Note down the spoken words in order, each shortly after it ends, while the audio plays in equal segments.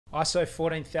ISO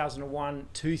 14001,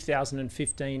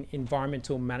 2015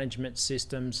 environmental management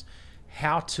systems,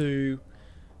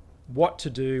 what to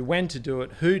do, when to do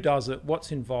it, who does it,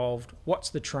 what's involved, what's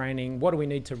the training, what do we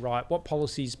need to write, what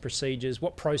policies, procedures,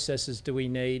 what processes do we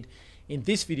need. In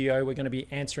this video, we're going to be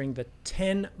answering the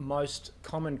 10 most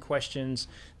common questions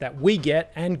that we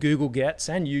get and Google gets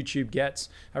and YouTube gets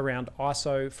around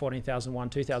ISO 14001,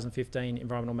 2015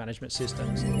 environmental management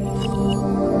systems.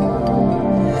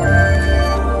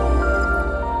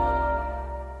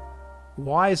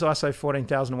 Why is ISO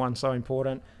 14001 so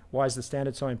important? Why is the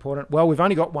standard so important? Well, we've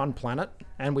only got one planet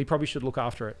and we probably should look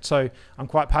after it. So I'm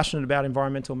quite passionate about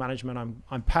environmental management.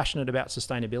 I'm passionate about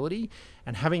sustainability,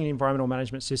 and having an environmental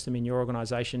management system in your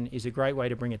organization is a great way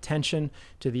to bring attention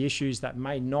to the issues that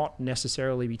may not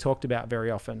necessarily be talked about very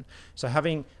often. So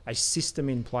having a system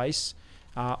in place,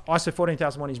 ISO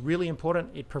 14001 is really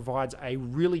important. It provides a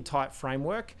really tight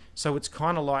framework. So it's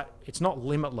kind of like, it's not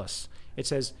limitless. It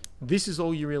says, this is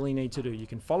all you really need to do. You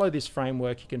can follow this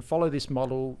framework, you can follow this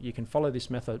model, you can follow this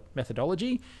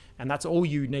methodology, and that's all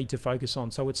you need to focus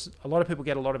on. So it's, a lot of people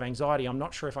get a lot of anxiety. I'm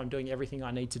not sure if I'm doing everything I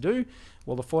need to do.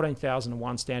 Well, the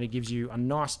 14001 standard gives you a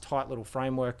nice tight little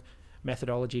framework,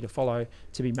 methodology to follow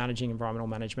to be managing environmental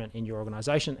management in your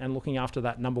organization and looking after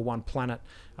that number one planet.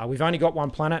 We've only got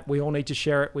one planet. We all need to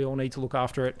share it. We all need to look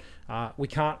after it. We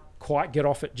can't quite get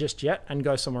off it just yet and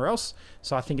go somewhere else.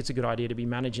 So I think it's a good idea to be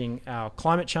managing our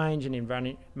climate change and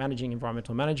managing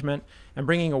environmental management and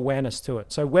bringing awareness to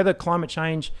it. So whether climate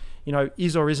change,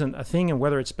 is or isn't a thing and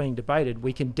whether it's being debated,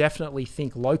 we can definitely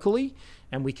think locally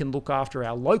and we can look after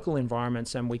our local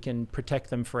environments and we can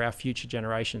protect them for our future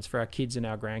generations, for our kids and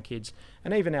our grandkids,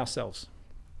 and even ourselves.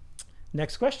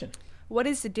 Next question. What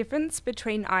is the difference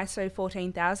between ISO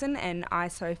 14000 and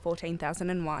ISO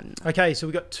 14001? Okay, so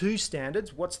we've got two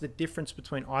standards. What's the difference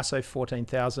between ISO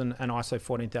 14000 and ISO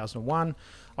 14001?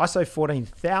 ISO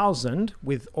 14000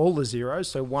 with all the zeros,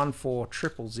 so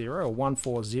 14000 or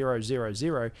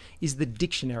 14000, is the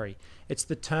dictionary. It's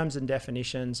the terms and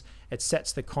definitions. It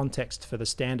sets the context for the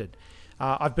standard.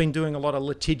 I've been doing a lot of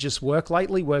litigious work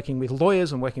lately, working with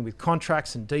lawyers and working with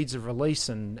contracts and deeds of release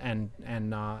and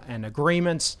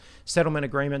agreements, settlement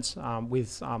agreements, with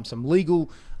some legal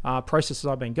processes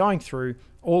I've been going through.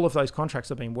 All of those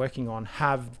contracts I've been working on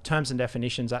have terms and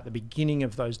definitions at the beginning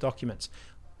of those documents.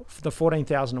 The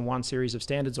 14001 series of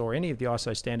standards or any of the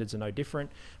ISO standards are no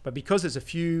different, but because there's a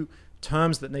few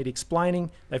terms that need explaining,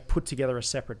 they've put together a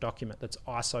separate document that's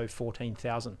ISO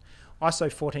 14000.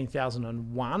 ISO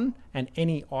 14001 and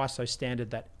any ISO standard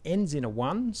that ends in a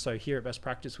 1, so here at Best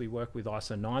Practice we work with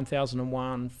ISO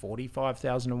 9001,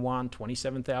 45001,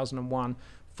 27001,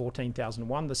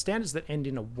 14001. The standards that end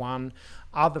in a 1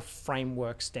 are the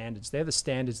framework standards. They're the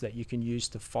standards that you can use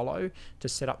to follow to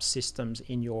set up systems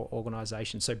in your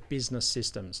organization, so business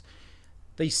systems.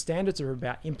 These standards are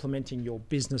about implementing your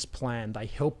business plan. They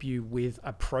help you with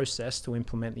a process to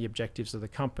implement the objectives of the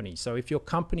company. So if your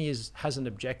company has an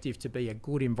objective to be a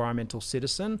good environmental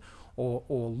citizen or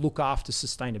look after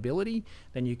sustainability,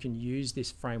 then you can use this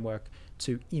framework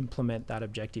to implement that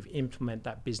objective, implement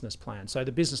that business plan. So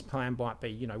the business plan might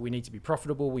be, we need to be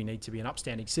profitable, we need to be an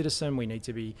upstanding citizen, we need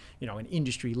to be, an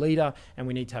industry leader, and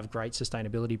we need to have great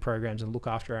sustainability programs and look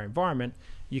after our environment.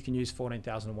 You can use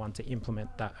 14001 to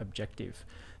implement that objective.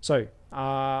 So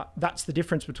that's the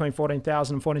difference between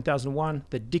 14000 and 14001,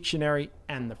 the dictionary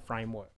and the framework.